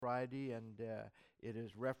society, and it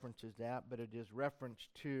is references that, but it is reference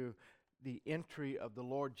to the entry of the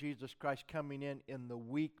Lord Jesus Christ coming in the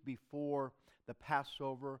week before the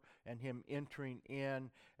Passover and Him entering in.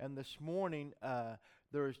 And this morning,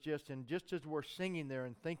 there's just as we're singing there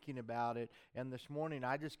and thinking about it, and this morning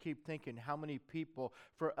I just keep thinking how many people,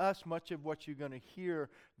 for us, much of what you're going to hear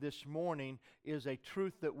this morning is a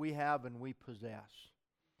truth that we have and we possess.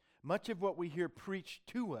 Much of what we hear preached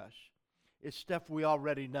to us is stuff we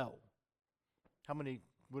already know. How many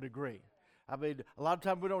would agree? I mean, a lot of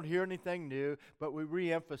times we don't hear anything new, but we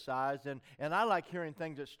re-emphasize, and I like hearing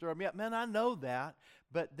things that stir me up. Man, I know that,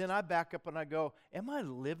 but then I back up and I go, am I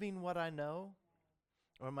living what I know?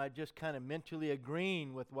 Or am I just kind of mentally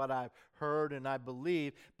agreeing with what I've heard and I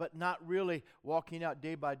believe, but not really walking out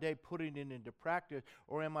day by day, putting it into practice?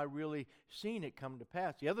 Or am I really seeing it come to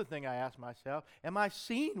pass? The other thing I ask myself, am I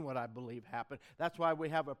seeing what I believe happen? That's why we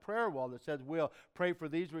have a prayer wall that says we'll pray for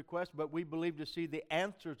these requests, but we believe to see the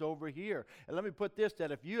answers over here. And let me put this,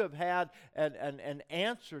 that if you have had an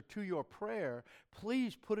answer to your prayer,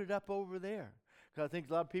 please put it up over there. Because I think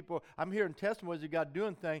a lot of people, I'm hearing testimonies of God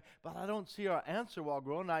doing things, but I don't see our answer wall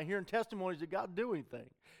growing. I'm hearing testimonies of God doing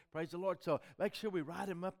things. Praise the Lord. So make sure we write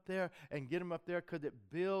them up there and get them up there because it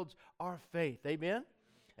builds our faith. Amen?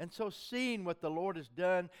 And so seeing what the Lord has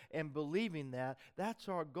done and believing that, that's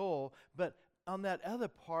our goal. But on that other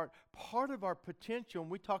part of our potential,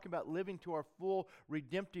 when we talk about living to our full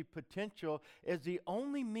redemptive potential, is the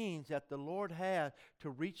only means that the Lord has to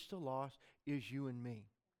reach the lost is you and me.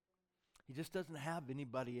 He just doesn't have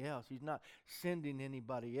anybody else. He's not sending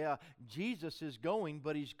anybody else. Jesus is going,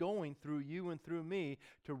 but He's going through you and through me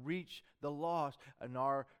to reach the lost in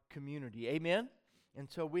our community. Amen? And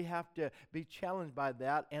so we have to be challenged by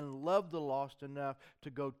that and love the lost enough to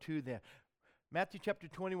go to them. Matthew chapter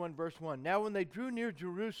 21, verse 1. Now when they drew near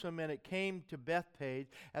Jerusalem and it came to Bethphage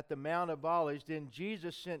at the Mount of Olives, then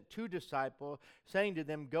Jesus sent 2 disciples, saying to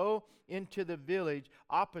them, Go into the village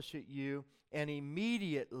opposite you, and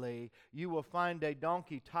immediately you will find a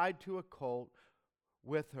donkey tied to a colt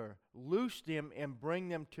with her. Loose them and bring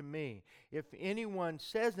them to me. If anyone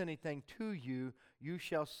says anything to you, you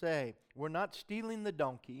shall say, We're not stealing the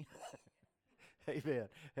donkey. Amen.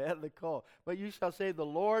 And the colt. But you shall say, The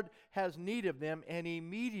Lord has need of them, and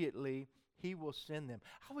immediately He will send them.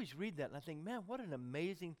 I always read that and I think, man, what an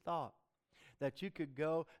amazing thought. That you could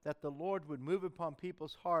go, that the Lord would move upon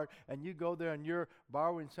people's heart, and you go there and you're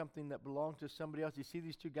borrowing something that belongs to somebody else. You see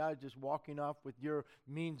these 2 guys just walking off with your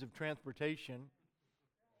means of transportation.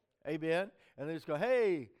 Amen. And they just go,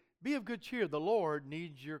 hey, be of good cheer. The Lord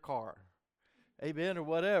needs your car. Amen. Or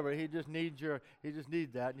whatever. He just needs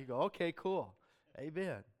that. And you go, okay, cool.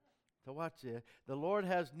 Amen. So watch this. The Lord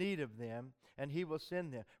has need of them, and He will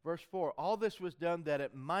send them. Verse 4, all this was done that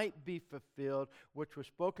it might be fulfilled, which was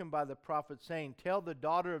spoken by the prophet, saying, Tell the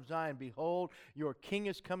daughter of Zion, Behold, your king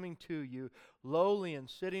is coming to you, lowly and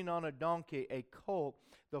sitting on a donkey, a colt,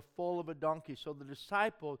 the foal of a donkey. So the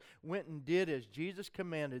disciples went and did as Jesus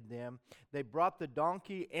commanded them. They brought the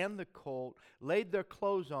donkey and the colt, laid their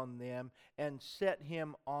clothes on them, and set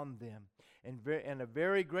him on them. And a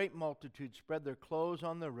very great multitude spread their clothes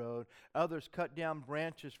on the road. Others cut down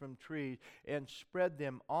branches from trees and spread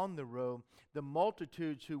them on the road. The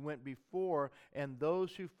multitudes who went before and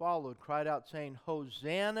those who followed cried out, saying,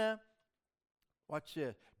 Hosanna, watch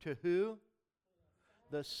this, to who?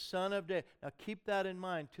 The Son of David. Now keep that in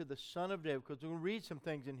mind, to the Son of David, because we're going to read some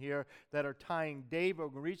things in here that are tying David. We're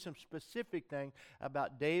going to read some specific things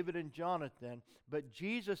about David and Jonathan. But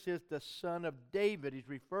Jesus is the Son of David, He's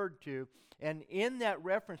referred to. And in that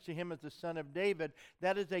reference to Him as the Son of David,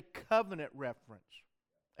 that is a covenant reference.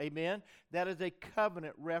 Amen? That is a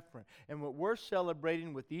covenant reference. And what we're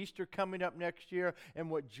celebrating with Easter coming up next year and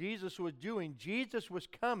what Jesus was doing, Jesus was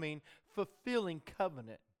coming fulfilling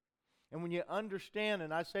covenant. And when you understand,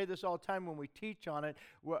 and I say this all the time when we teach on it,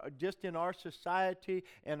 just in our society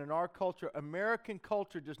and in our culture, American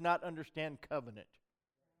culture does not understand covenant.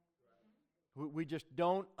 We just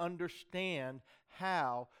don't understand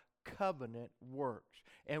how covenant works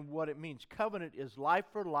and what it means. Covenant is life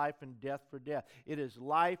for life and death for death. It is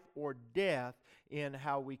life or death in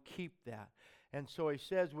how we keep that. And so he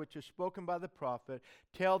says, which is spoken by the prophet,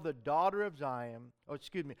 Tell the daughter of Zion,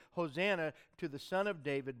 Hosanna to the Son of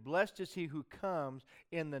David. Blessed is he who comes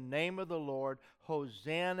in the name of the Lord.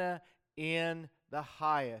 Hosanna in the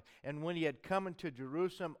highest. And when he had come into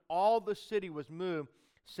Jerusalem, all the city was moved,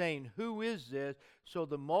 saying, Who is this? So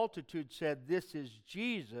the multitude said, This is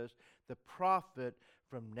Jesus, the prophet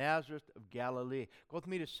from Nazareth of Galilee. Go with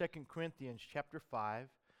me to 2 Corinthians chapter 5.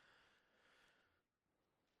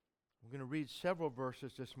 We're going to read several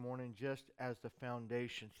verses this morning just as the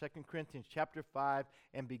foundation. 2 Corinthians chapter 5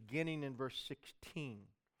 and beginning in verse 16.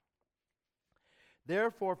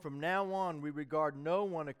 Therefore, from now on, we regard no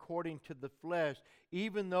one according to the flesh,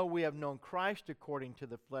 even though we have known Christ according to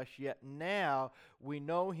the flesh, yet now we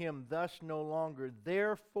know him thus no longer.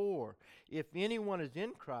 Therefore, if anyone is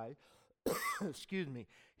in Christ, excuse me,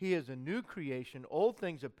 he is a new creation. Old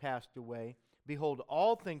things have passed away. Behold,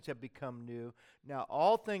 all things have become new. Now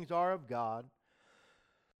all things are of God,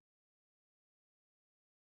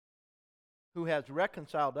 who has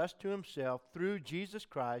reconciled us to himself through Jesus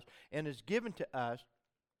Christ and has given to us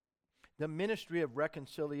the ministry of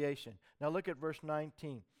reconciliation. Now look at verse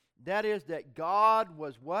 19. That is that God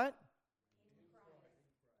was what?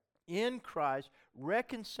 In Christ,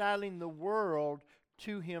 reconciling the world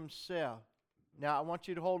to himself. Now, I want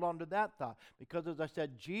you to hold on to that thought, because as I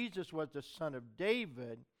said, Jesus was the son of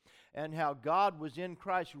David, and how God was in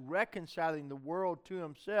Christ reconciling the world to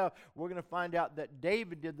himself. We're going to find out that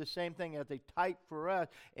David did the same thing as a type for us,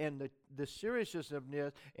 and the seriousness of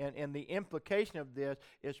this and the implication of this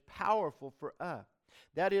is powerful for us.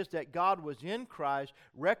 That is that God was in Christ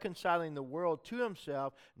reconciling the world to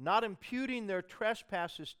himself, not imputing their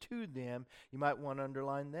trespasses to them. You might want to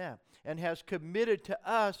underline that. And has committed to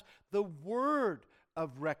us the word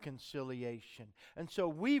of reconciliation. And so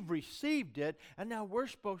we've received it, and now we're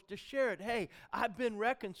supposed to share it. Hey, I've been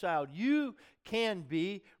reconciled. You can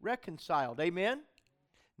be reconciled. Amen?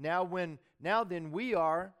 Now then we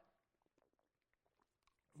are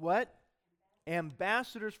what?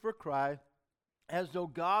 Ambassadors for Christ, as though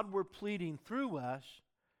God were pleading through us.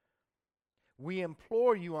 We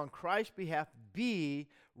implore you on Christ's behalf, be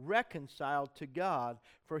reconciled to God.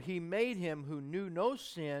 For he made him who knew no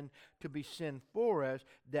sin to be sin for us,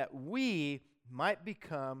 that we might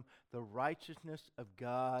become the righteousness of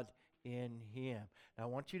God in him. Now I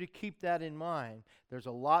want you to keep that in mind. There's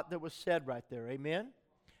a lot that was said right there, amen?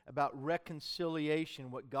 About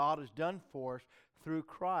reconciliation, what God has done for us through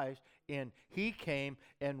Christ, and he came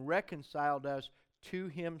and reconciled us to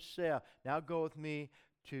himself. Now go with me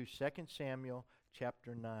to 2 Samuel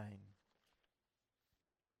chapter 9.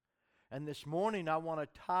 And this morning I want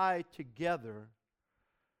to tie together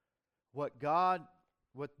what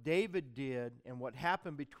David did and what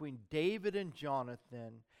happened between David and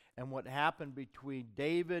Jonathan, and what happened between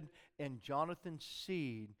David and Jonathan's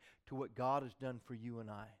seed to what God has done for you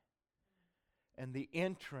and I. And the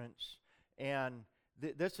entrance, and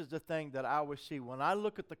this is the thing that I always see. When I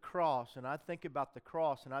look at the cross, and I think about the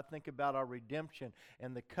cross, and I think about our redemption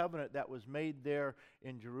and the covenant that was made there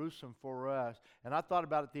in Jerusalem for us. And I thought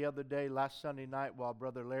about it the other day, last Sunday night, while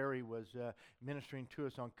Brother Larry was ministering to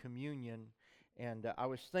us on communion. And I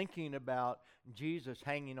was thinking about Jesus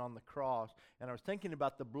hanging on the cross. And I was thinking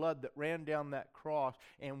about the blood that ran down that cross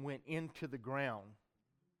and went into the ground.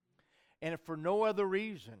 And if for no other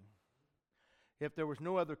reason, if there was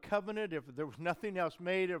no other covenant, if there was nothing else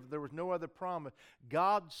made, if there was no other promise,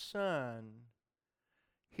 God's Son,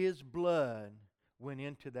 his blood went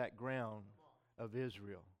into that ground of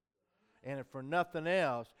Israel. And if for nothing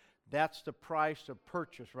else, that's the price of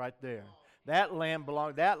purchase right there. That land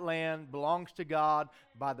belongs to God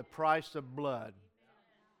by the price of blood.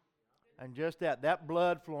 And just that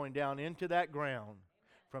blood flowing down into that ground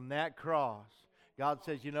from that cross. God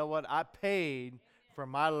says, you know what? I paid for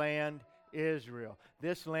my land, Israel.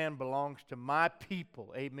 This land belongs to my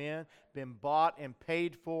people. Amen. Been bought and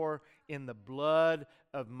paid for in the blood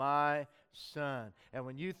of my Son. And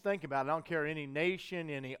when you think about it, I don't care any nation,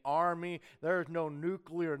 any army, there's no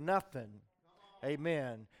nuclear nothing.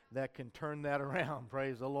 Amen. That can turn that around.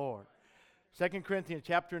 Praise the Lord. 2 Corinthians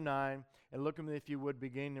chapter 9, and look at me if you would,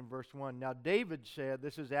 beginning in verse 1. Now David said,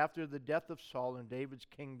 this is after the death of Saul and David's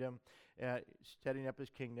kingdom, setting up his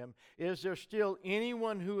kingdom. Is there still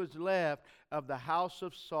anyone who is left of the house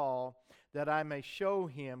of Saul, that I may show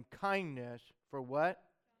him kindness for what?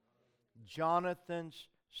 Jonathan's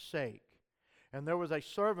sake. And there was a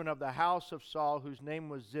servant of the house of Saul, whose name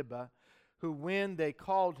was Ziba, who when they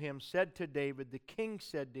called him said to David, the king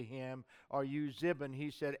said to him, are you Ziba? And he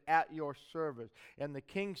said, at your service. And the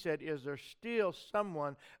king said, is there still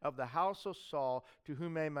someone of the house of Saul to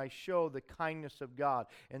whom I may show the kindness of God?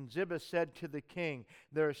 And Ziba said to the king,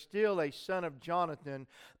 there is still a son of Jonathan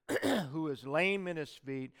who is lame in his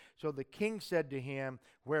feet. So the king said to him,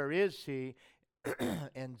 where is he?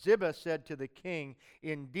 And Ziba said to the king,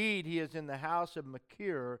 indeed, he is in the house of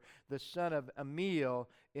Machir, the son of Amiel,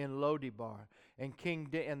 in Lodebar. And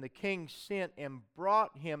the king sent and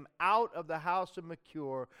brought him out of the house of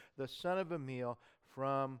Machir, the son of Amiel,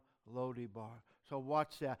 from Lodebar. So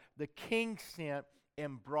watch that. The king sent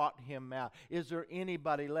and brought him out. Is there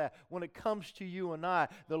anybody left? When it comes to you and I,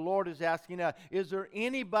 the Lord is asking us, is there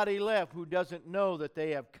anybody left who doesn't know that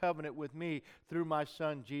they have covenant with me through my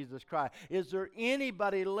Son, Jesus Christ? Is there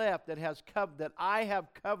anybody left that that I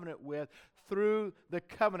have covenant with through the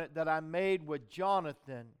covenant that I made with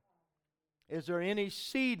Jonathan? Is there any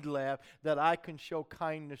seed left that I can show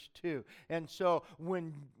kindness to? And so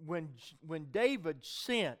when David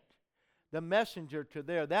sent the messenger to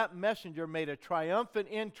there, that messenger made a triumphant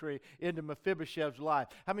entry into Mephibosheth's life.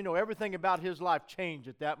 How many know everything about his life changed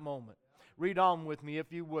at that moment? Read on with me,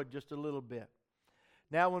 if you would, just a little bit.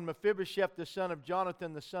 Now when Mephibosheth, the son of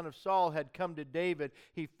Jonathan, the son of Saul, had come to David,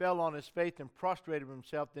 he fell on his face and prostrated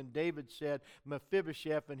himself. Then David said,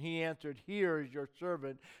 Mephibosheth, and he answered, Here is your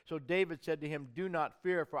servant. So David said to him, Do not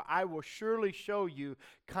fear, for I will surely show you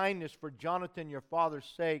kindness for Jonathan your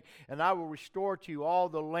father's sake, and I will restore to you all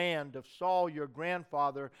the land of Saul your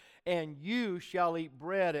grandfather, and you shall eat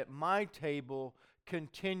bread at my table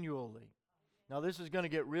continually. Now this is going to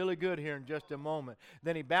get really good here in just a moment.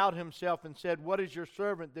 Then he bowed himself and said, What is your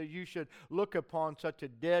servant that you should look upon such a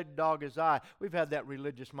dead dog as I? We've had that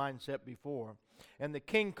religious mindset before. And the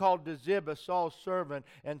king called to Ziba, Saul's servant,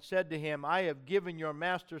 and said to him, I have given your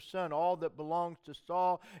master's son all that belongs to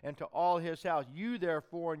Saul and to all his house. You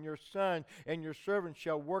therefore and your son and your servant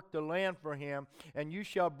shall work the land for him, and you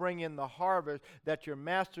shall bring in the harvest, that your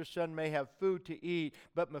master's son may have food to eat.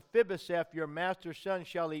 But Mephibosheth, your master's son,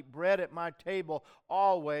 shall eat bread at my table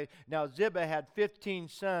always. Now Ziba had 15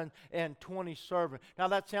 sons and 20 servants. Now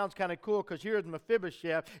that sounds kind of cool, because here's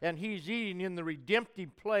Mephibosheth, and he's eating in the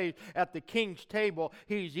redemptive place at the king's table.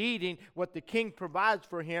 He's eating what the king provides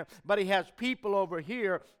for him, but he has people over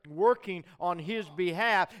here working on his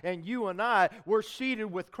behalf. And you and I, we're seated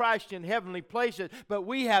with Christ in heavenly places, but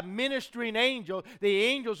we have ministering angels. The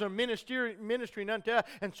angels are ministering unto us,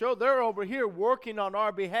 and so they're over here working on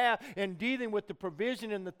our behalf and dealing with the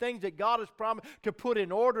provision and the things that God has promised to put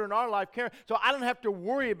in order in our life. So I don't have to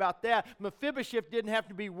worry about that. Mephibosheth didn't have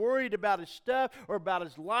to be worried about his stuff or about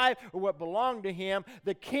his life or what belonged to him.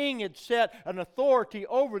 The king had set an authority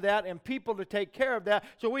over that and people to take care of that.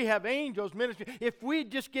 So we have angels ministering. If we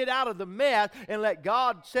just get out of the mess and let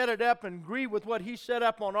God set it up and agree with what he set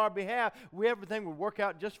up on our behalf, everything would work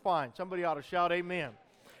out just fine. Somebody ought to shout amen.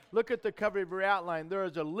 Look at the cover of your outline. There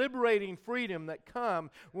is a liberating freedom that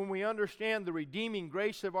comes when we understand the redeeming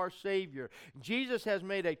grace of our Savior. Jesus has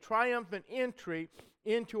made a triumphant entry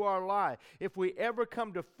into our life. If we ever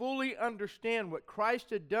come to fully understand what Christ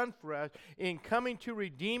had done for us in coming to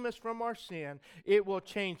redeem us from our sin, it will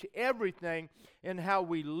change everything in how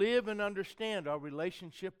we live and understand our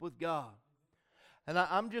relationship with God. And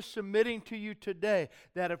I'm just submitting to you today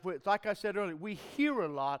that if we, like I said earlier, we hear a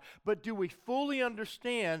lot, but do we fully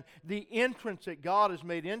understand the entrance that God has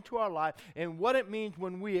made into our life and what it means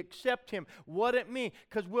when we accept Him? What it means?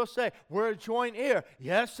 Because we'll say, we're a joint heir.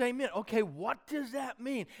 Yes, amen. Okay, what does that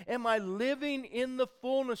mean? Am I living in the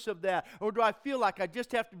fullness of that? Or do I feel like I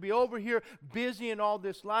just have to be over here busy in all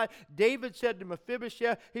this life? David said to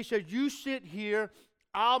Mephibosheth, he said, you sit here,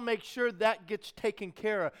 I'll make sure that gets taken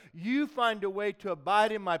care of. You find a way to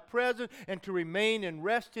abide in my presence and to remain and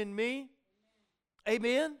rest in me.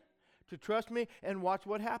 Amen? To trust me, and watch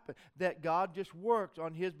what happens. That God just works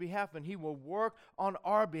on His behalf, and He will work on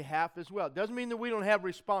our behalf as well. It doesn't mean that we don't have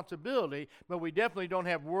responsibility, but we definitely don't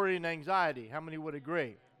have worry and anxiety. How many would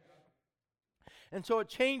agree? And so it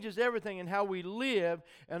changes everything in how we live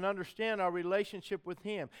and understand our relationship with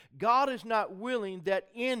Him. God is not willing that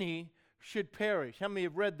any should perish. How many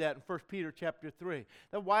have read that in 1 Peter chapter 3?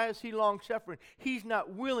 Now, why is He long-suffering? He's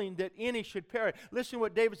not willing that any should perish. Listen to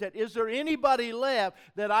what David said. Is there anybody left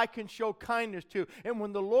that I can show kindness to? And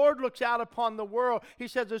when the Lord looks out upon the world, He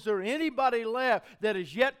says, is there anybody left that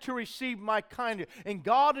is yet to receive my kindness? And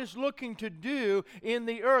God is looking to do in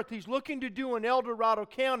the earth. He's looking to do in El Dorado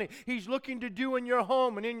County. He's looking to do in your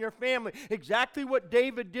home and in your family exactly what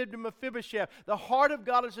David did to Mephibosheth. The heart of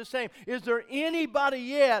God is the same. Is there anybody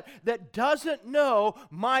yet that doesn't know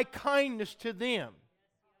my kindness to them?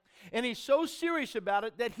 And He's so serious about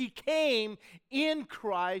it that He came in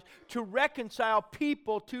Christ to reconcile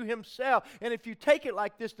people to Himself. And if you take it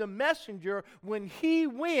like this, the messenger, when he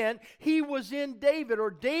went, he was in David,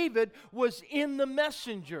 or David was in the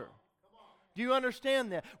messenger. Do you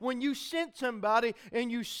understand that? When you sent somebody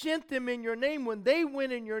and you sent them in your name, when they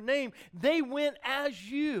went in your name, they went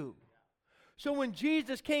as you. So when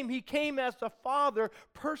Jesus came, He came as the Father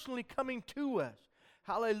personally coming to us.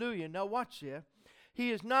 Hallelujah. Now watch this.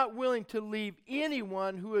 He is not willing to leave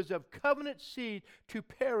anyone who is of covenant seed to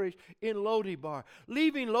perish in Lodebar.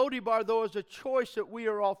 Leaving Lodebar, though, is a choice that we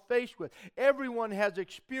are all faced with. Everyone has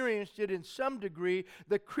experienced it in some degree,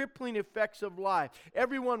 the crippling effects of life.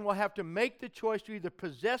 Everyone will have to make the choice to either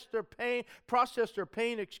process their pain,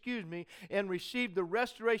 and receive the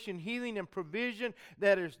restoration, healing, and provision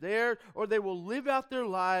that is theirs, or they will live out their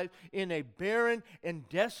lives in a barren and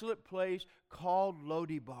desolate place called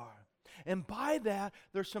Lodebar. And by that,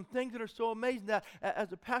 there's some things that are so amazing that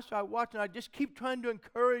as a pastor I watch and I just keep trying to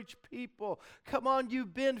encourage people. Come on,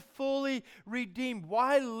 you've been fully redeemed.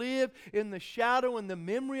 Why live in the shadow and the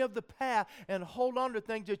memory of the past and hold on to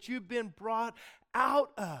things that you've been brought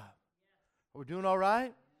out of? We're doing all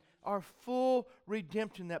right? Our full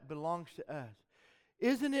redemption that belongs to us.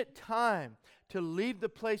 Isn't it time to leave the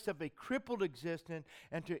place of a crippled existence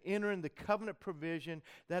and to enter in the covenant provision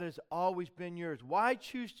that has always been yours? Why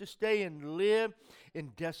choose to stay and live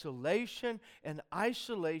in desolation and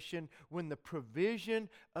isolation when the provision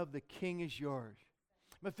of the king is yours?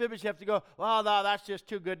 Mephibosheth have to go, well, no, that's just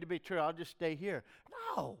too good to be true. I'll just stay here.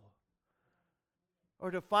 No. Or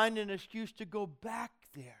to find an excuse to go back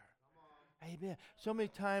there. Amen. So many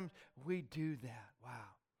times we do that.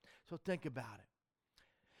 Wow. So think about it.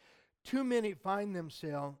 Too many find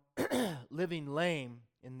themselves living lame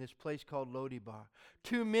in this place called Lodebar.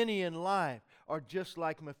 Too many in life are just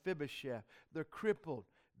like Mephibosheth. They're crippled,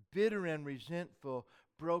 bitter and resentful,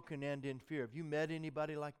 broken and in fear. Have you met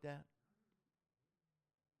anybody like that?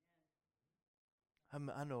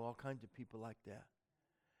 I know all kinds of people like that.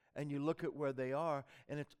 And you look at where they are,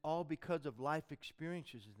 and it's all because of life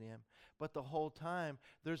experiences of them. But the whole time,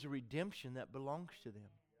 there's a redemption that belongs to them.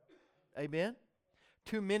 Amen?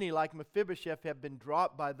 Too many, like Mephibosheth, have been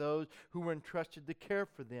dropped by those who were entrusted to care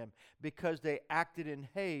for them because they acted in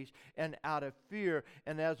haste and out of fear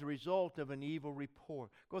and as a result of an evil report.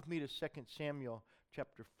 Go with me to 2 Samuel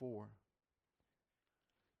chapter 4.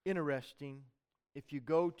 Interesting. If you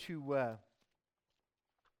go to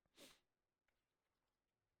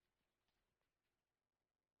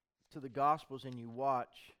the Gospels and you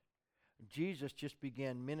watch, Jesus just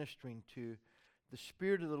began ministering to, the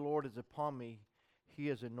Spirit of the Lord is upon me. He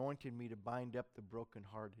has anointed me to bind up the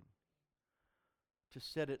brokenhearted, to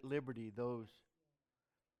set at liberty those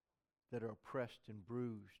that are oppressed and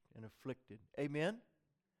bruised and afflicted. Amen?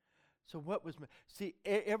 So what was... See,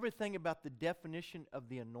 everything about the definition of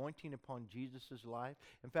the anointing upon Jesus' life.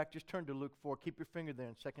 In fact, just turn to Luke 4. Keep your finger there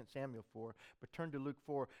in 2 Samuel 4. But turn to Luke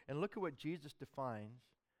 4 and look at what Jesus defines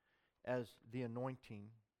as the anointing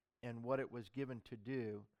and what it was given to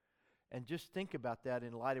do. And just think about that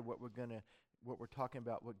in light of what we're talking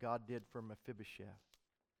about, what God did for Mephibosheth.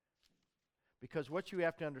 Because what you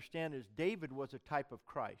have to understand is David was a type of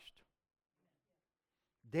Christ.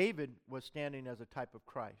 David was standing as a type of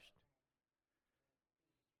Christ.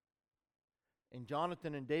 And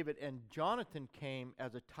Jonathan and David, and Jonathan came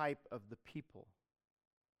as a type of the people.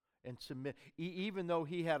 And submit, even though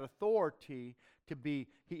he had authority to be,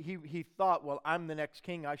 he thought, well, I'm the next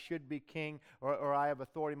king, I should be king, or I have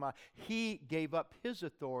authority. He gave up his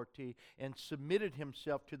authority and submitted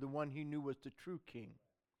himself to the one he knew was the true king.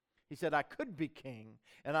 He said, I could be king,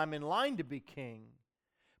 and I'm in line to be king,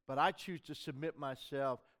 but I choose to submit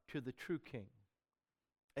myself to the true king.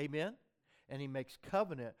 Amen? And he makes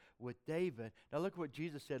covenant with David. Now look at what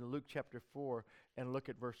Jesus said in Luke chapter 4 and look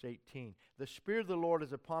at verse 18. The Spirit of the Lord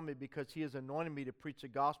is upon me because he has anointed me to preach the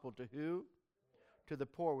gospel to who? To the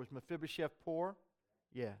poor. Was Mephibosheth poor?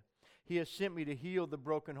 Yeah. He has sent me to heal the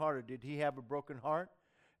brokenhearted. Did he have a broken heart?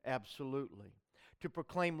 Absolutely. To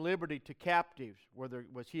proclaim liberty to captives.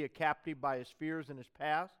 Was he a captive by his fears in his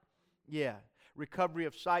past? Yeah. Recovery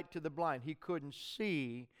of sight to the blind. He couldn't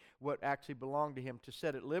see what actually belonged to him. To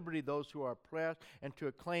set at liberty those who are oppressed and to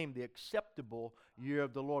acclaim the acceptable year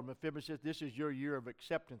of the Lord. Mephibosheth says, this is your year of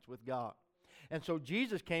acceptance with God. And so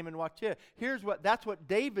Jesus came and watch it. That's what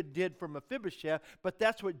David did for Mephibosheth, but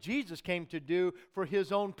that's what Jesus came to do for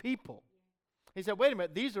his own people. He said, wait a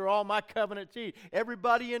minute, these are all my covenant seed.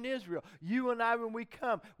 Everybody in Israel, you and I, when we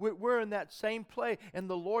come, we're in that same place, and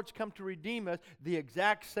the Lord's come to redeem us the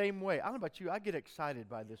exact same way. I don't know about you, I get excited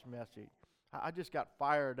by this message. I just got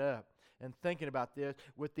fired up and thinking about this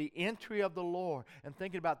with the entry of the Lord and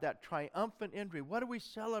thinking about that triumphant entry. What are we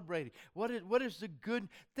celebrating? What is the good?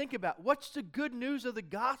 Think about what's the good news of the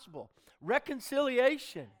gospel?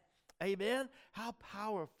 Reconciliation. Amen? How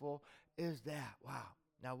powerful is that? Wow.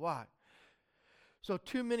 Now what? So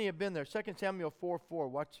too many have been there. 2 Samuel 4:4.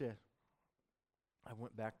 Watch this. I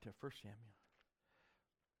went back to 1 Samuel.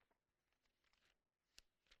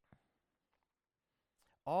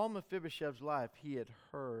 All Mephibosheth's life he had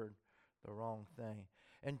heard the wrong thing.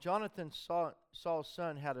 And Jonathan, Saul's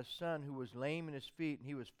son, had a son who was lame in his feet, and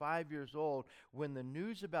he was 5 years old when the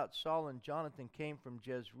news about Saul and Jonathan came from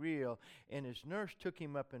Jezreel, and his nurse took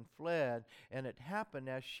him up and fled. And it happened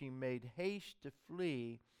as she made haste to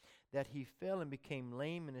flee that he fell and became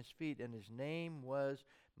lame in his feet, and his name was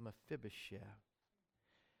Mephibosheth.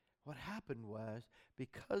 What happened was,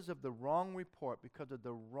 because of the wrong report, because of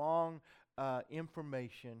the wrong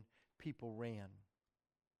information, people ran.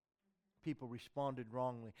 People responded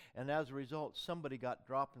wrongly. And as a result, somebody got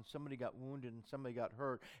dropped and somebody got wounded and somebody got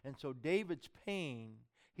hurt. And so David's pain,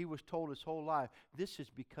 he was told his whole life, this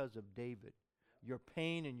is because of David. Your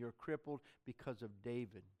pain and you're crippled because of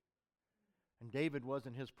David. And David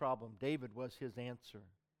wasn't his problem. David was his answer.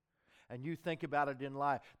 And you think about it in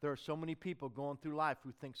life. There are so many people going through life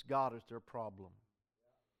who thinks God is their problem.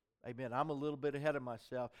 Amen. I'm a little bit ahead of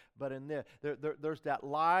myself. But in there's that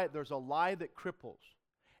lie. There's a lie that cripples.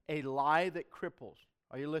 A lie that cripples.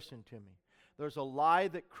 Are you listening to me? There's a lie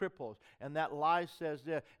that cripples. And that lie says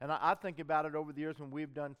this. And I think about it over the years when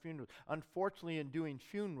we've done funerals. Unfortunately, in doing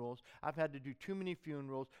funerals, I've had to do too many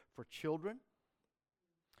funerals for children,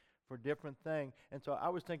 for different things. And so I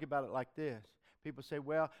always think about it like this. People say,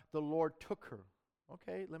 well, the Lord took her.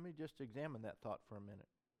 Okay, let me just examine that thought for a minute.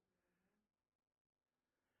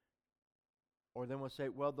 Or then we'll say,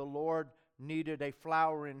 well, the Lord needed a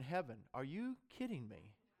flower in heaven. Are you kidding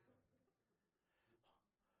me?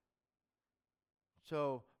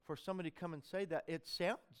 So for somebody to come and say that, it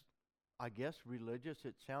sounds, I guess, religious.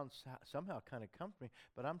 It sounds somehow kind of comforting.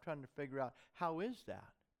 But I'm trying to figure out, how is that?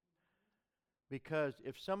 Because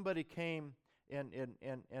if somebody came and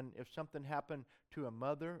if something happened to a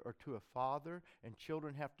mother or to a father, and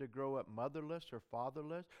children have to grow up motherless or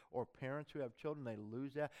fatherless, or parents who have children, they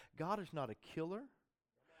lose that. God is not a killer.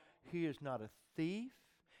 He is not a thief,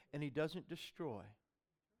 and He doesn't destroy.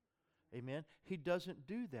 Amen? He doesn't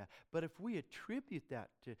do that. But if we attribute that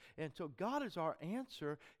to, and so God is our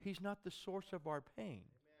answer, He's not the source of our pain.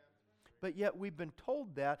 But yet we've been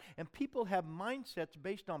told that, and people have mindsets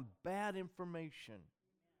based on bad information.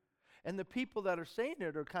 And the people that are saying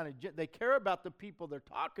it are kind of, they care about the people they're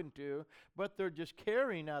talking to, but they're just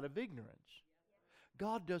caring out of ignorance.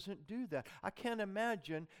 God doesn't do that. I can't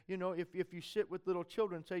imagine, if you sit with little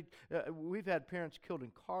children, say, we've had parents killed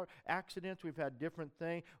in car accidents, we've had different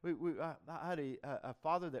things. I had a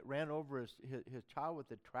father that ran over his child with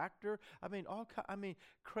a tractor. I mean,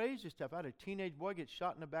 crazy stuff. I had a teenage boy get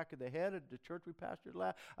shot in the back of the head at the church we pastored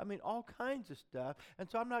last. All kinds of stuff. And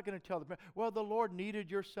so I'm not going to tell the parent, well, the Lord needed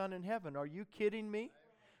your son in heaven. Are you kidding me?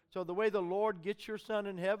 So the way the Lord gets your son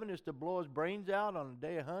in heaven is to blow his brains out on a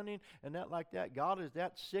day of hunting and that like that. God is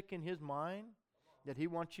that sick in His mind that He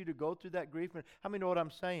wants you to go through that grief. How many know what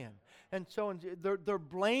I'm saying? And so they're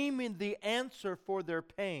blaming the answer for their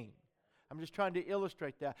pain. I'm just trying to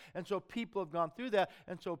illustrate that. And so people have gone through that.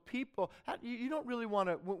 And so people, you don't really want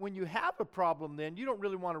to, when you have a problem then, you don't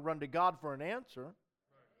really want to run to God for an answer.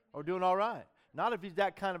 Or doing all right. Not if He's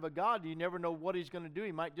that kind of a God. You never know what He's going to do.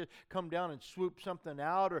 He might just come down and swoop something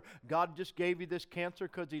out, or God just gave you this cancer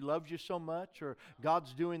because He loves you so much, or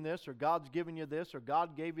God's doing this, or God's giving you this, or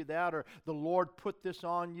God gave you that, or the Lord put this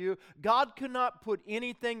on you. God cannot put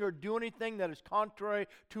anything or do anything that is contrary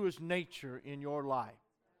to His nature in your life.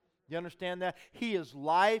 You understand that? He is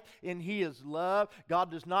life and He is love. God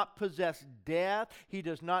does not possess death. He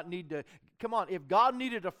does not need to... Come on, if God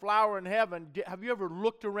needed a flower in heaven, have you ever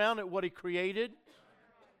looked around at what He created?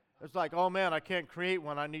 It's like, oh man, I can't create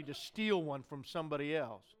one. I need to steal one from somebody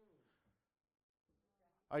else.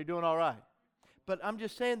 Are you doing all right? But I'm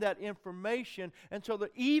just saying that information, and so that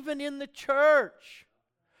even in the church,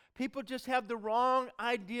 people just have the wrong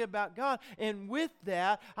idea about God. And with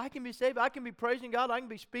that, I can be saved. I can be praising God. I can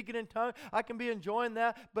be speaking in tongues. I can be enjoying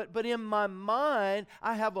that. But in my mind,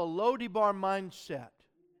 I have a Lo-debar mindset.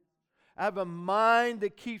 I have a mind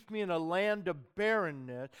that keeps me in a land of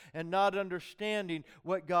barrenness and not understanding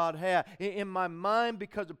what God has. In my mind,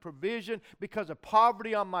 because of provision, because of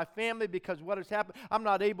poverty on my family, because of what has happened, I'm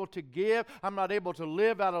not able to give. I'm not able to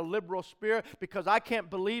live out of a liberal spirit because I can't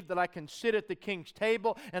believe that I can sit at the King's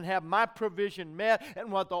table and have my provision met,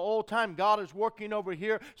 and what the old time God is working over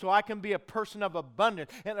here so I can be a person of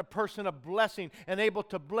abundance and a person of blessing and able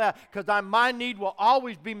to bless, because my need will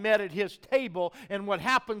always be met at His table, and what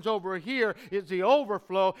happens over here here is the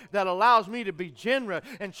overflow that allows me to be generous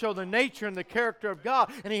and show the nature and the character of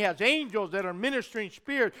God. And He has angels that are ministering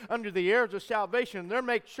spirits under the heirs of salvation. And they're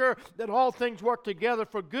making sure that all things work together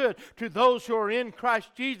for good to those who are in Christ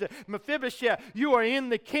Jesus. Mephibosheth, you are in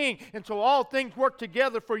the King, and so all things work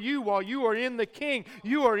together for you while you are in the King.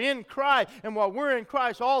 You are in Christ, and while we're in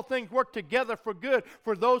Christ, all things work together for good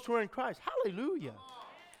for those who are in Christ. Hallelujah.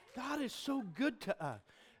 God is so good to us.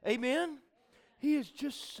 Amen? He is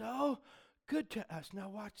just so good to us. Now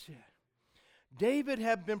watch this. David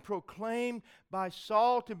had been proclaimed by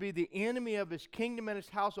Saul to be the enemy of his kingdom and his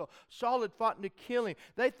household. Saul had fought to kill him.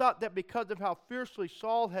 They thought that because of how fiercely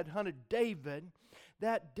Saul had hunted David,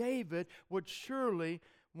 that David would surely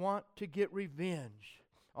want to get revenge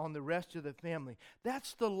on the rest of the family.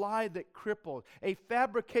 That's the lie that cripples, a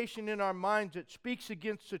fabrication in our minds that speaks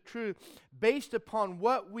against the truth based upon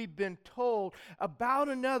what we've been told about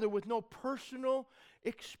another with no personal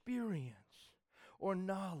experience or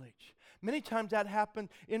knowledge. Many times that happens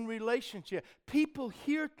in relationship. People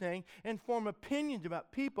hear things and form opinions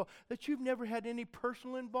about people that you've never had any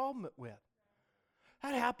personal involvement with.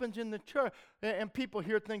 That happens in the church. And people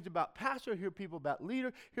hear things about pastor, hear people about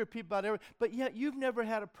leader, hear people about everything. But yet you've never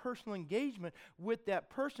had a personal engagement with that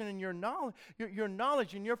person, and your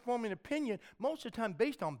knowledge and your forming opinion most of the time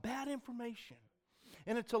based on bad information.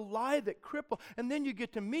 And it's a lie that cripples. And then you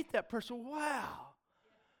get to meet that person. Wow,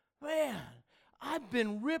 man, I've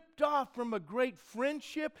been ripped off from a great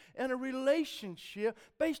friendship and a relationship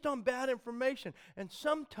based on bad information. And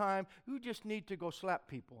sometimes you just need to go slap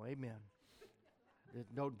people. Amen.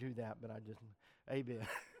 Don't do that, but amen.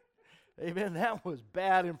 Amen. That was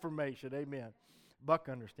bad information. Amen. Buck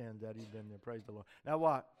understands that. He's been there. Praise the Lord. Now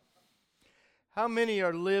what? How many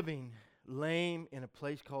are living lame in a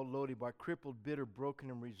place called Lo-debar, crippled, bitter, broken,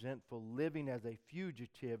 and resentful, living as a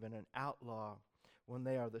fugitive and an outlaw when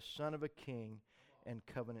they are the son of a king and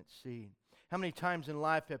covenant seed? How many times in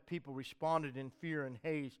life have people responded in fear and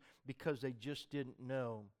haste because they just didn't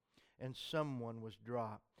know and someone was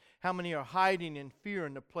dropped? How many are hiding in fear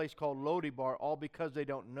in a place called Lo-debar, all because they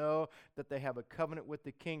don't know that they have a covenant with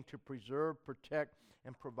the king to preserve, protect,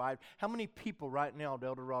 and provide? How many people right now in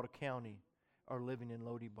El Dorado County are living in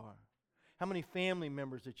Lo-debar? How many family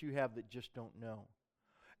members that you have that just don't know?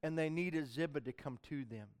 And they need a Ziba to come to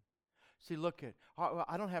them. See, look at,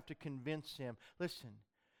 I don't have to convince them. Listen,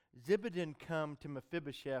 Ziba didn't come to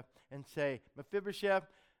Mephibosheth and say, Mephibosheth,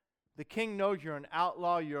 the king knows you're an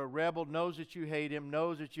outlaw, you're a rebel, knows that you hate him,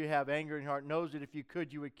 knows that you have anger in your heart, knows that if you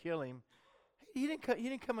could, you would kill him. He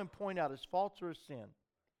didn't come and point out his faults or his sin.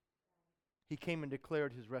 He came and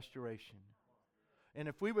declared his restoration. And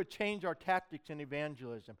if we would change our tactics in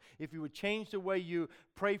evangelism, if you would change the way you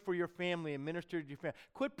pray for your family and minister to your family,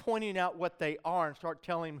 quit pointing out what they are and start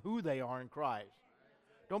telling them who they are in Christ.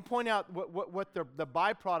 Don't point out what the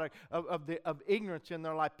byproduct of ignorance in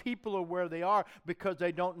their life. People are where they are because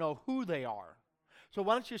they don't know who they are. So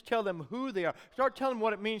why don't you just tell them who they are? Start telling them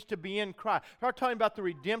what it means to be in Christ. Start talking about the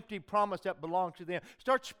redemptive promise that belongs to them.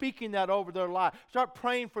 Start speaking that over their life. Start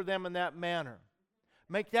praying for them in that manner.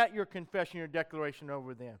 Make that your confession, your declaration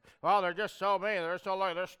over them. Well, they're just so mean. They're so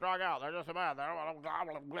low. They're strung out. They're just so bad.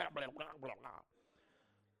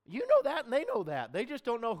 You know that, and they know that. They just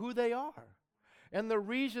don't know who they are. And the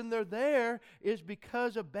reason they're there is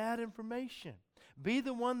because of bad information. Be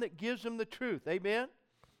the one that gives them the truth. Amen?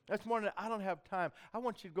 That's more than I don't have time. I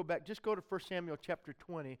want you to go back. Just go to 1 Samuel chapter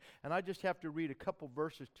 20, and I just have to read a couple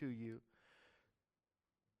verses to you.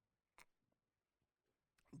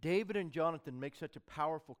 David and Jonathan make such a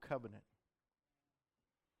powerful covenant.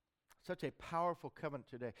 Such a powerful covenant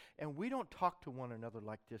today. And we don't talk to one another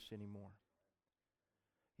like this anymore.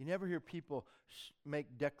 You never hear people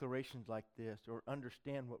make declarations like this or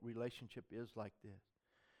understand what relationship is like this.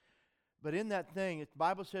 But in that thing, the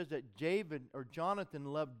Bible says that Jonathan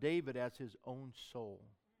loved David as his own soul.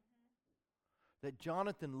 That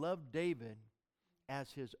Jonathan loved David as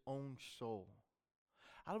his own soul.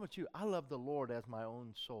 I don't know about you, I love the Lord as my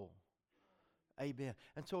own soul. Amen.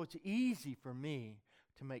 And so it's easy for me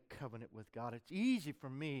to make covenant with God. It's easy for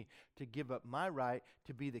me to give up my right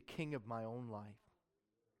to be the king of my own life.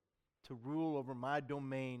 To rule over my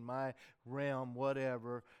domain, my realm,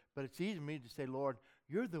 whatever. But it's easy for me to say, Lord,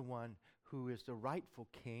 you're the one who is the rightful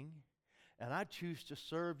king, and I choose to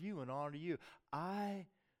serve you and honor you. I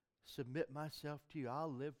submit myself to you.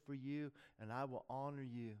 I'll live for you, and I will honor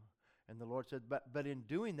you. And the Lord said, but in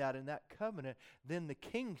doing that, in that covenant, then the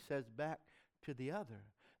king says back to the other,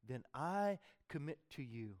 then I commit to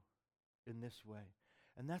you in this way.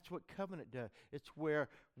 And that's what covenant does. It's where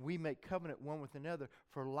we make covenant one with another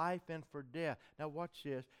for life and for death. Now watch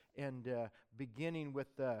this, and beginning with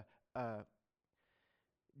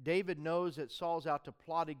David knows that Saul's out to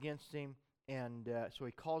plot against him, and so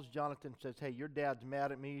he calls Jonathan and says, hey, your dad's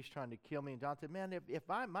mad at me. He's trying to kill me. And Jonathan said, man, if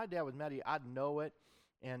my dad was mad at you, I'd know it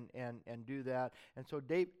and do that. And so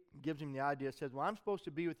David gives him the idea, says, well, I'm supposed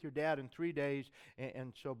to be with your dad in 3 days,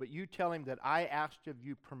 but you tell him that I asked of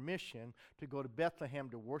you permission to go to Bethlehem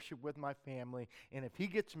to worship with my family, and if he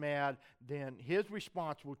gets mad, then his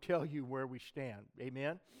response will tell you where we stand.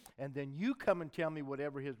 Amen? And then you come and tell me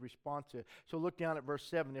whatever his response is. So look down at verse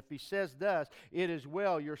 7. If he says thus, it is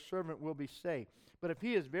well, your servant will be safe. But if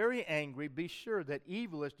he is very angry, be sure that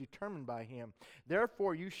evil is determined by him.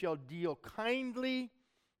 Therefore you shall deal kindly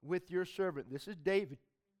with your servant. This is David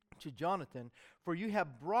to Jonathan, for you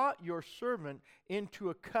have brought your servant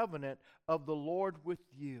into a covenant of the Lord with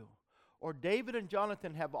you. Or David and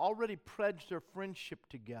Jonathan have already pledged their friendship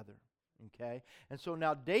together. Okay? And so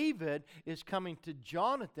now David is coming to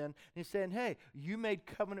Jonathan and he's saying, hey, you made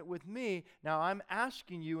covenant with me. Now I'm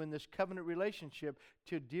asking you in this covenant relationship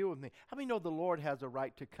to deal with me. How many know the Lord has a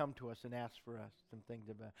right to come to us and ask for us some things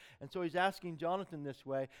about? And so he's asking Jonathan this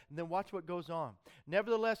way, and then watch what goes on.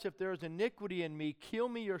 Nevertheless, if there is iniquity in me, kill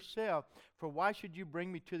me yourself, for why should you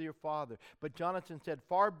bring me to your father? But Jonathan said,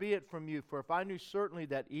 far be it from you, for if I knew certainly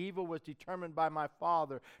that evil was determined by my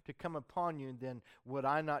father to come upon you, then would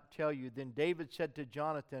I not tell you? Then David said to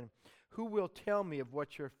Jonathan, who will tell me of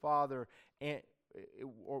what your father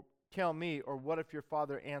or tell me, or what if your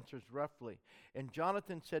father answers roughly? And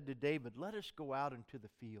Jonathan said to David, let us go out into the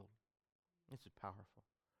field. This is powerful.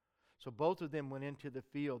 So both of them went into the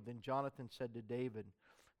field. Then Jonathan said to David,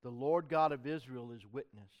 the Lord God of Israel is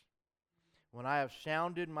witness. When I have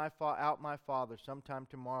sounded out my father sometime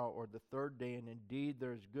tomorrow or the third day, and indeed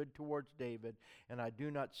there is good towards David, and I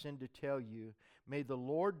do not sin to tell you, may the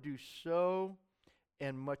Lord do so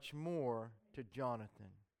and much more to Jonathan.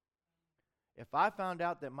 If I found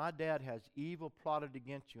out that my dad has evil plotted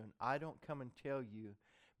against you and I don't come and tell you,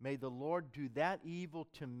 may the Lord do that evil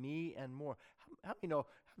to me and more. How you know?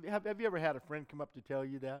 Have you ever had a friend come up to tell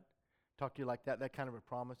you that? Talk to you like that kind of a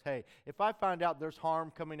promise? Hey, if I find out there's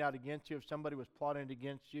harm coming out against you, if somebody was plotting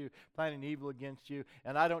against you, planning evil against you,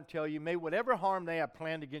 and I don't tell you, may whatever harm they have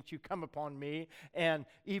planned against you come upon me, and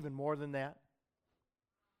even more than that.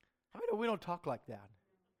 How many know we don't talk like that?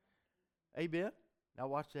 Amen? Now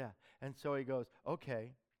watch that. And so he goes,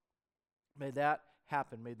 okay, may that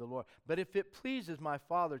happen, may the Lord. But if it pleases my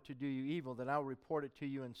father to do you evil, then I will report it to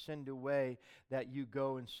you and send away that you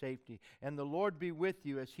go in safety. And the Lord be with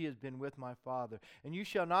you as he has been with my father. And you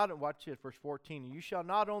shall not, watch this, verse 14, and you shall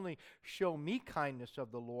not only show me kindness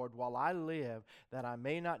of the Lord while I live, that I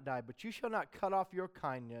may not die, but you shall not cut off your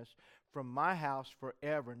kindness from my house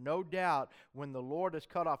forever. No doubt, when the Lord has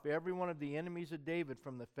cut off every one of the enemies of David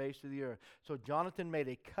from the face of the earth. So Jonathan made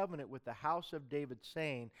a covenant with the house of David,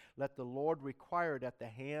 saying, let the Lord require it at the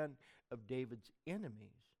hand of David's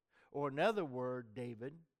enemies. Or another word,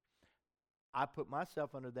 David, I put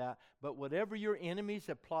myself under that, but whatever your enemies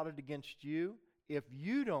have plotted against you, if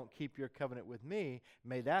you don't keep your covenant with me,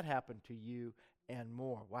 may that happen to you and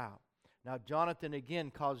more. Wow. Now Jonathan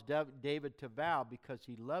again caused David to vow because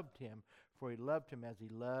he loved him, for he loved him as he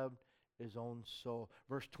loved his own soul.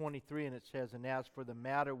 Verse 23, and it says, and as for the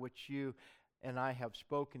matter which you and I have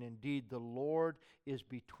spoken, indeed the Lord is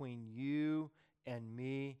between you and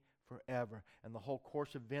me forever. And the whole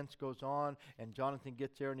course of events goes on, and Jonathan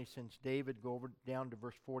gets there and he sends David, go over down to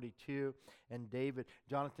verse 42, and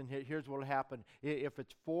Jonathan, here's what will happen. If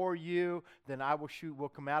it's for you, then I will shoot, we'll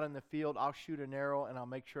come out in the field, I'll shoot an arrow and I'll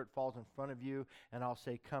make sure it falls in front of you, and I'll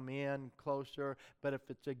say, come in closer. But if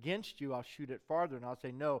it's against you, I'll shoot it farther, and I'll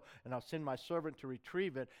say no, and I'll send my servant to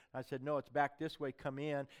retrieve it. I said, no, it's back this way, come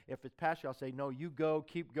in. If it's past you, I'll say, no, you go,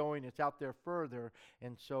 keep going, it's out there further.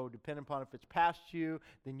 And so depending upon if it's past you,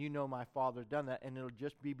 then you know my father's done that, and it'll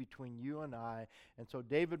just be between you and I. And so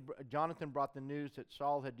Jonathan brought the news that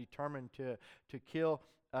Saul had determined to kill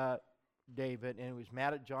David, and he was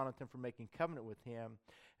mad at Jonathan for making covenant with him.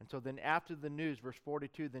 And so then after the news, verse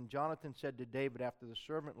 42, then Jonathan said to David after the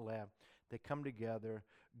servant left, they come together,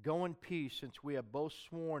 go in peace, since we have both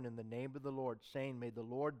sworn in the name of the Lord, saying, may the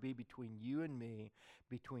Lord be between you and me,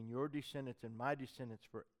 between your descendants and my descendants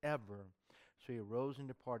forever. So he arose and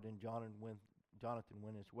departed, and Jonathan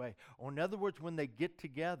went his way. Or in other words, when they get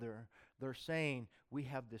together, they're saying, we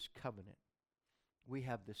have this covenant. We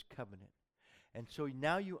have this covenant. And so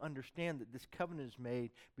now you understand that this covenant is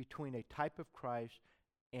made between a type of Christ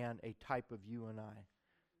and a type of you and I.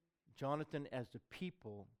 Jonathan as the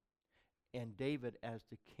people and David as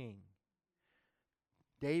the king.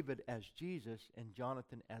 David as Jesus and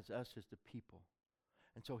Jonathan as us as the people.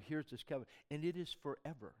 And so here's this covenant. And it is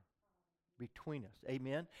forever between us.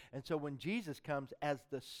 Amen? And so when Jesus comes as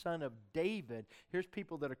the Son of David, here's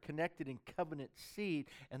people that are connected in covenant seed,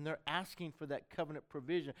 and they're asking for that covenant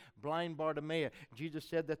provision. Blind Bartimaeus, Jesus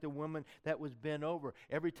said that the woman that was bent over,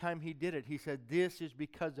 every time he did it, he said, this is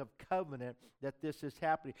because of covenant that this is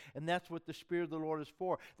happening. And that's what the Spirit of the Lord is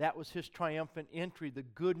for. That was his triumphant entry. The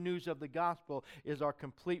good news of the gospel is our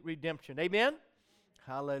complete redemption. Amen?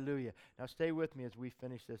 Hallelujah. Now stay with me as we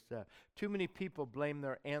finish this up. Too many people blame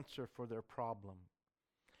their answer for their problem.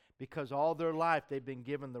 Because all their life they've been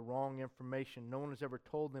given the wrong information. No one has ever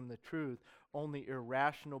told them the truth. Only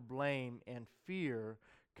irrational blame and fear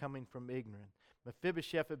coming from ignorance.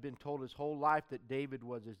 Mephibosheth had been told his whole life that David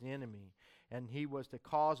was his enemy, and he was the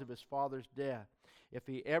cause of his father's death. If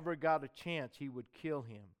he ever got a chance, he would kill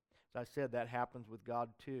him. As I said, that happens with God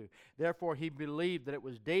too. Therefore, he believed that it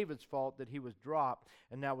was David's fault that he was dropped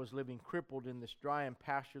and now was living crippled in this dry and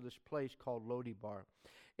pastureless place called Lodebar.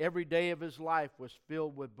 Every day of his life was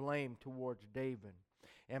filled with blame towards David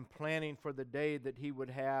and planning for the day that he would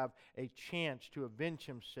have a chance to avenge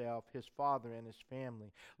himself, his father, and his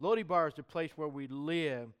family. Lodebar is the place where we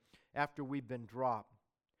live after we've been dropped.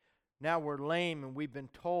 Now we're lame and we've been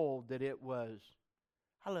told that it was,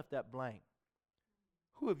 I left that blank.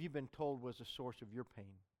 Who have you been told was the source of your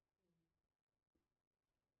pain?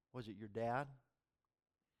 Was it your dad?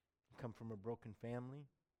 You come from a broken family?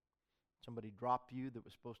 Somebody dropped you that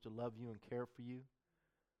was supposed to love you and care for you?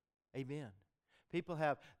 Amen. People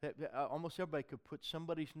have, almost everybody could put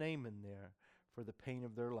somebody's name in there for the pain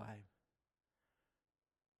of their life.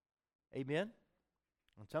 Amen?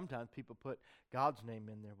 And sometimes people put God's name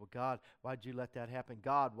in there. Well, God, why'd you let that happen?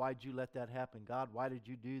 God, why'd you let that happen? God, why did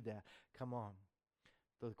you do that? Come on.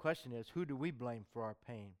 So the question is, who do we blame for our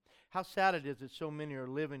pain? How sad it is that so many are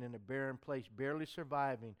living in a barren place, barely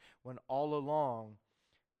surviving, when all along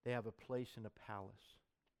they have a place in a palace.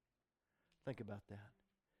 Think about that.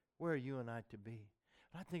 Where are you and I to be?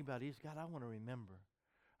 When I think about these, God, I want to remember.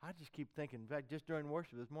 I just keep thinking, in fact, just during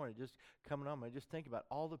worship this morning, just coming on, I just think about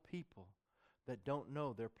all the people that don't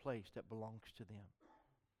know their place that belongs to them.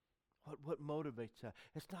 What motivates that?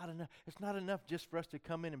 It's not enough. It's not enough just for us to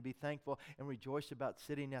come in and be thankful and rejoice about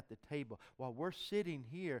sitting at the table. While we're sitting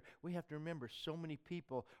here, we have to remember so many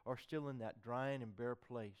people are still in that dry and bare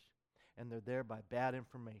place, and they're there by bad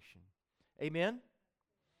information. Amen?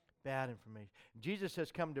 Bad information. Jesus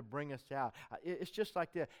has come to bring us out. It's just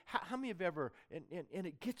like that. How many have ever, and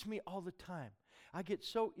it gets me all the time. I get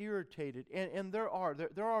so irritated, and there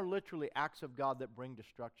are literally acts of God that bring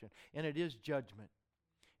destruction, and it is judgment.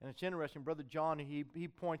 And it's interesting, Brother John, he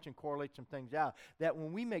points and correlates some things out, that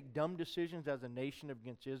when we make dumb decisions as a nation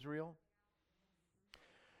against Israel,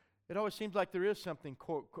 it always seems like there is something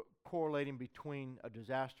correlating between a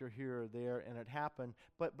disaster here or there, and it happened.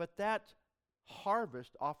 But that's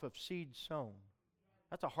harvest off of seed sown.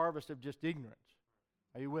 That's a harvest of just ignorance.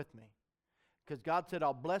 Are you with me? Because God said,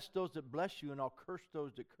 I'll bless those that bless you, and I'll curse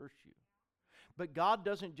those that curse you. But God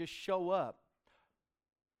doesn't just show up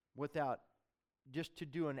without just to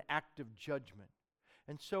do an act of judgment.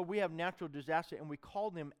 And so we have natural disaster, and we call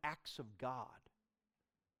them acts of God.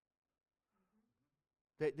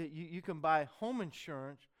 That you can buy home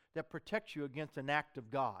insurance that protects you against an act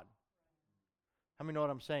of God. How many know what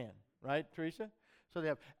I'm saying? Right, Teresa? So they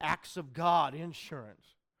have acts of God insurance,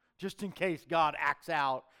 just in case God acts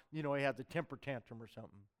out, he has a temper tantrum or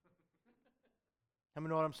something. How many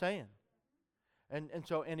know what I'm saying?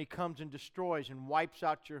 And he comes and destroys and wipes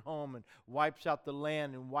out your home and wipes out the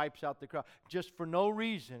land and wipes out the crop. Just for no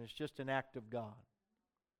reason. It's just an act of God.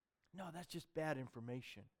 No, that's just bad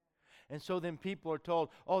information. And so then people are told,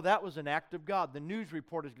 oh, that was an act of God. The news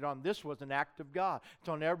report has gone, this was an act of God.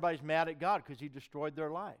 So everybody's mad at God because he destroyed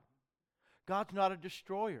their life. God's not a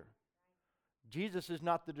destroyer. Jesus is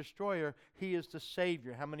not the destroyer. He is the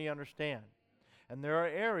Savior. How many understand? And there are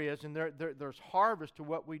areas, and there's harvest to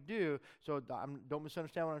what we do. So don't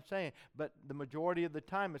misunderstand what I'm saying. But the majority of the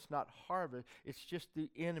time, it's not harvest. It's just the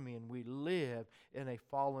enemy, and we live in a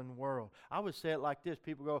fallen world. I would say it like this.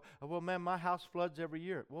 People go, oh, well, man, my house floods every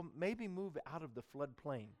year. Well, maybe move out of the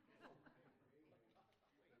floodplain.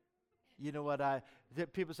 You know what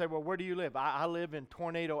people say, well, where do you live? I live in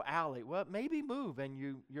Tornado Alley. Well, maybe move, and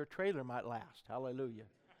your trailer might last. Hallelujah.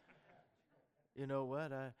 You know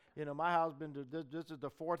what? My house this is the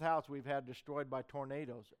fourth house we've had destroyed by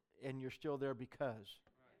tornadoes, and you're still there because.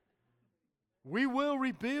 We will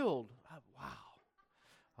rebuild. Wow.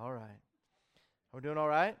 All right. Are we doing all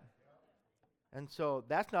right? And so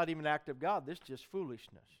that's not even an act of God. This is just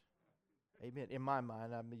foolishness. Amen. In my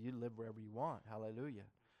mind, you live wherever you want. Hallelujah.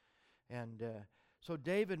 And so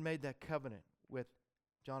David made that covenant with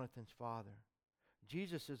Jonathan's father.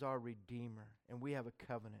 Jesus is our Redeemer, and we have a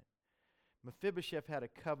covenant. Mephibosheth had a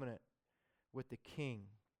covenant with the king.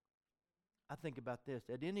 I think about this.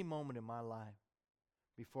 At any moment in my life,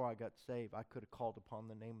 before I got saved, I could have called upon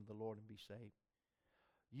the name of the Lord and be saved.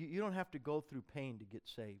 You don't have to go through pain to get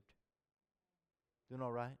saved. Doing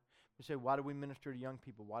all right? You say, why do we minister to young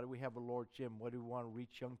people? Why do we have a Lord's Gym? Why do we want to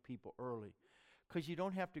reach young people early? Because you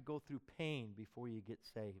don't have to go through pain before you get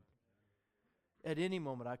saved. At any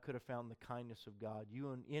moment, I could have found the kindness of God.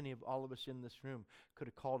 You and all of us in this room could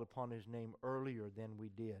have called upon His name earlier than we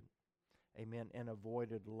did. Amen. And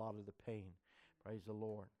avoided a lot of the pain. Praise the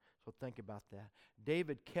Lord. So think about that.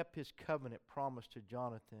 David kept his covenant promise to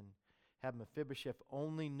Jonathan. Had Mephibosheth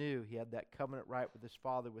only knew he had that covenant right with his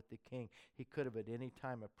father, with the king, he could have at any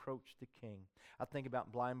time approached the king. I think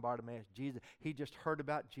about blind Bartimaeus. Jesus, he just heard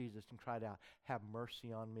about Jesus and cried out, have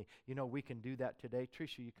mercy on me. You know, we can do that today.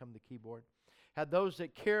 Tricia, you come to the keyboard. Had those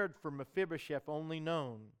that cared for Mephibosheth only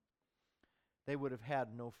known, they would have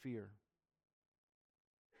had no fear.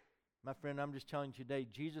 My friend, I'm just telling you today,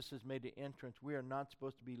 Jesus has made an entrance. We are not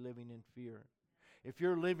supposed to be living in fear. If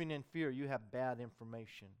you're living in fear, you have bad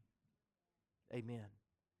information. Amen.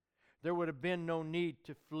 There would have been no need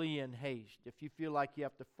to flee in haste. If you feel like you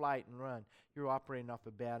have to fight and run, you're operating off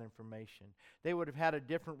of bad information. They would have had a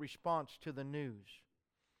different response to the news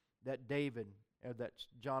that that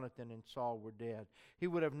Jonathan and Saul were dead. He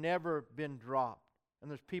would have never been dropped. And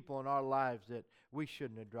there's people in our lives that we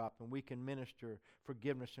shouldn't have dropped, and we can minister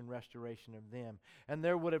forgiveness and restoration of them. And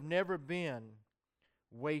there would have never been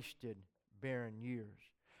wasted, barren years.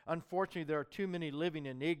 Unfortunately, there are too many living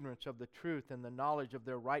in ignorance of the truth and the knowledge of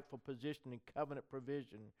their rightful position in covenant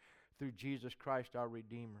provision through Jesus Christ, our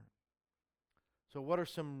Redeemer. So what are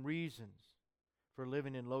some reasons for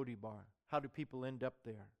living in Lo-debar? How do people end up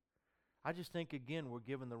there? I just think, again, we're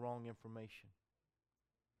given the wrong information.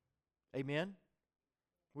 Amen?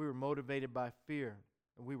 We were motivated by fear,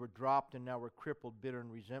 and we were dropped, and now we're crippled, bitter,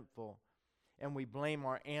 and resentful, and we blame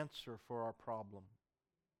our answer for our problem.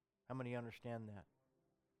 How many understand that?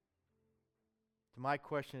 So my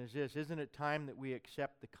question is this: isn't it time that we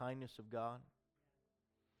accept the kindness of God?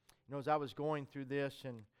 You know, as I was going through this,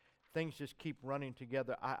 and things just keep running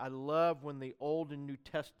together, I love when the Old and New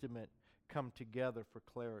Testament come together for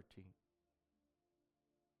clarity.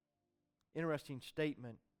 Interesting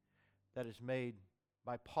statement that is made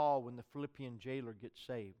by Paul when the Philippian jailer gets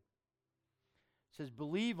saved. It says,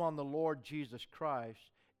 believe on the Lord Jesus Christ,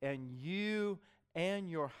 and you and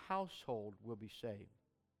your household will be saved.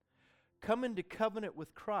 Come into covenant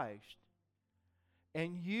with Christ,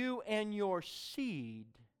 and you and your seed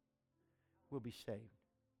will be saved.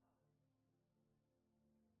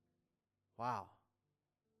 Wow.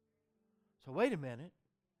 So wait a minute.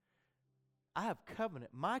 I have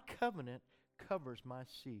covenant. My covenant covers my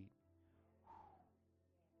seed.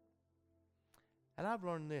 And I've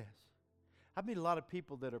learned this. I've met a lot of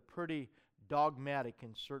people that are pretty dogmatic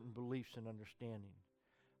in certain beliefs and understanding.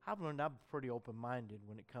 I've learned I'm pretty open-minded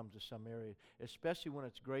when it comes to some areas, especially when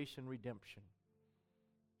it's grace and redemption.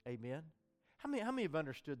 Amen? How many have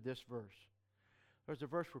understood this verse? There's a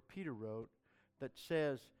verse where Peter wrote that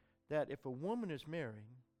says that if a woman is married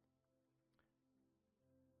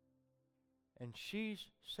and she's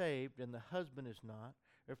saved and the husband is not,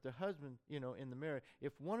 or if the husband, in the marriage,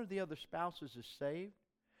 if one of the other spouses is saved,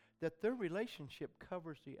 that their relationship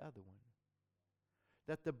covers the other one.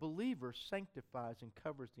 That the believer sanctifies and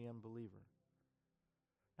covers the unbeliever.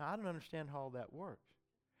 Now, I don't understand how all that works.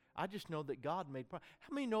 I just know that God made promise.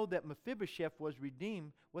 How many know that Mephibosheth was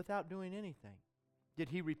redeemed without doing anything? Did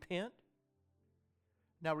he repent?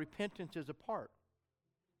 Now, repentance is a part,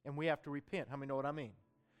 and we have to repent. How many know what I mean?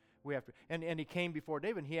 We have to, and he came before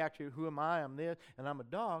David, and he actually, who am I? I'm this, and I'm a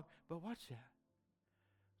dog. But watch that.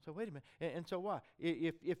 So wait a minute. And so what?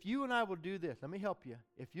 If you and I will do this, let me help you.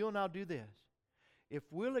 If you and I will do this, if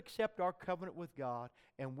we'll accept our covenant with God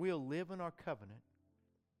and we'll live in our covenant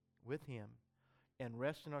with Him and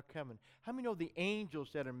rest in our covenant, how many know the angels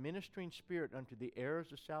that are ministering spirit unto the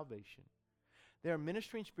heirs of salvation? They are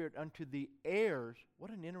ministering spirit unto the heirs.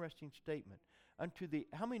 What an interesting statement.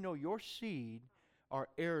 How many know your seed are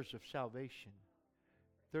heirs of salvation?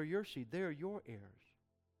 They're your seed. They are your heirs.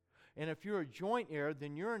 And if you're a joint heir,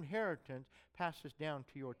 then your inheritance passes down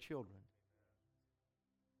to your children.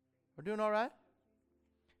 We're doing all right?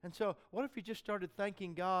 And so, what if you just started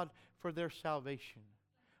thanking God for their salvation?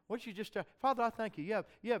 Won't you just, Father, I thank you.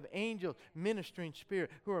 You have angels ministering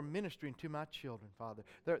spirit who are ministering to my children, Father.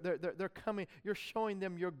 They're coming. You're showing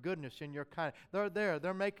them your goodness and your kindness. They're there.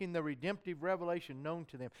 They're making the redemptive revelation known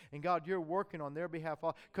to them. And God, you're working on their behalf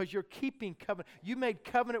because you're keeping covenant. You made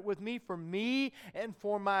covenant with me for me and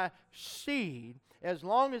for my seed. As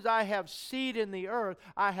long as I have seed in the earth,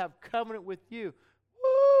 I have covenant with you.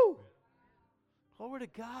 Woo! Glory to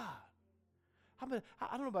God. I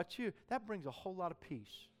don't know about you. That brings a whole lot of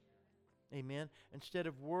peace. Amen. Instead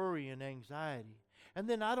of worry and anxiety. And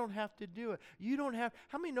then I don't have to do it. You don't have.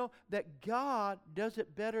 How many know that God does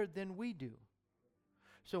it better than we do?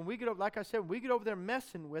 So when we get over, like I said, when we get over there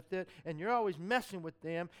messing with it, and you're always messing with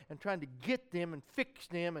them and trying to get them and fix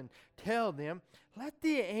them and tell them, let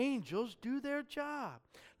the angels do their job.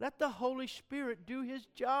 Let the Holy Spirit do His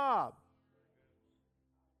job.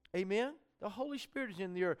 Amen? The Holy Spirit is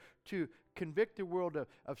in the earth to convict the world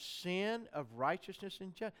of sin, of righteousness,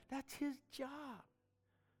 and justice. That's His job.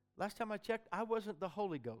 Last time I checked, I wasn't the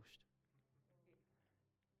Holy Ghost.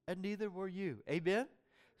 And neither were you. Amen?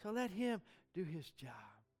 So let Him do His job.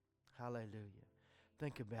 Hallelujah.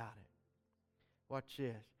 Think about it. Watch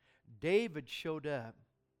this. David showed up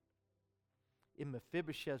in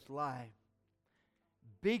Mephibosheth's life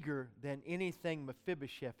bigger than anything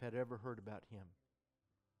Mephibosheth had ever heard about him.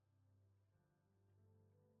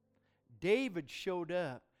 David showed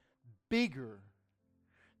up bigger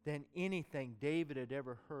than anything David had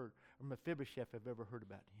ever heard or Mephibosheth had ever heard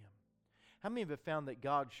about him. How many have found that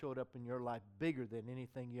God showed up in your life bigger than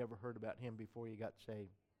anything you ever heard about Him before you got saved?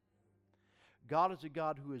 God is a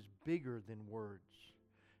God who is bigger than words.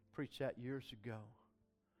 Preached that years ago.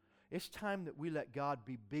 It's time that we let God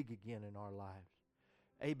be big again in our lives.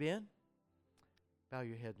 Amen? Bow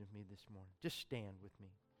your head with me this morning. Just stand with me.